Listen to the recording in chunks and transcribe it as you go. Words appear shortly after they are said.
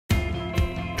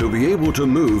To be able to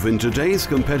move in today's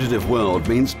competitive world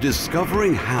means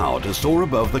discovering how to soar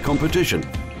above the competition.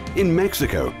 In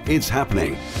Mexico, it's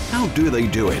happening. How do they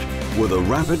do it? With a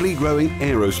rapidly growing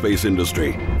aerospace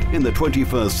industry. In the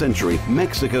 21st century,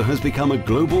 Mexico has become a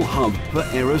global hub for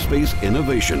aerospace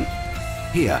innovation.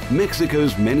 Here,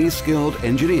 Mexico's many skilled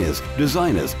engineers,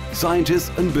 designers, scientists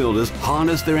and builders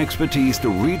harness their expertise to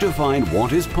redefine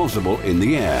what is possible in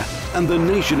the air. And the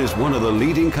nation is one of the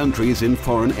leading countries in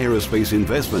foreign aerospace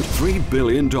investment, $3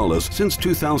 billion since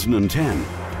 2010.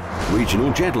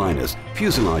 Regional jetliners,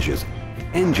 fuselages,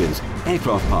 engines,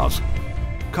 aircraft parts,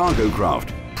 cargo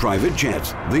craft, private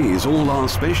jets, these all are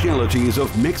specialities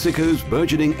of Mexico's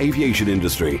burgeoning aviation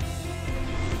industry.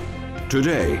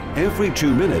 Today, every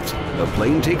 2 minutes, a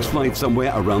plane takes flight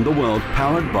somewhere around the world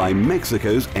powered by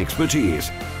Mexico's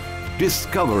expertise.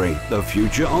 Discovering the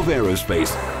future of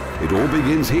aerospace. It all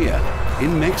begins here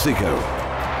in Mexico.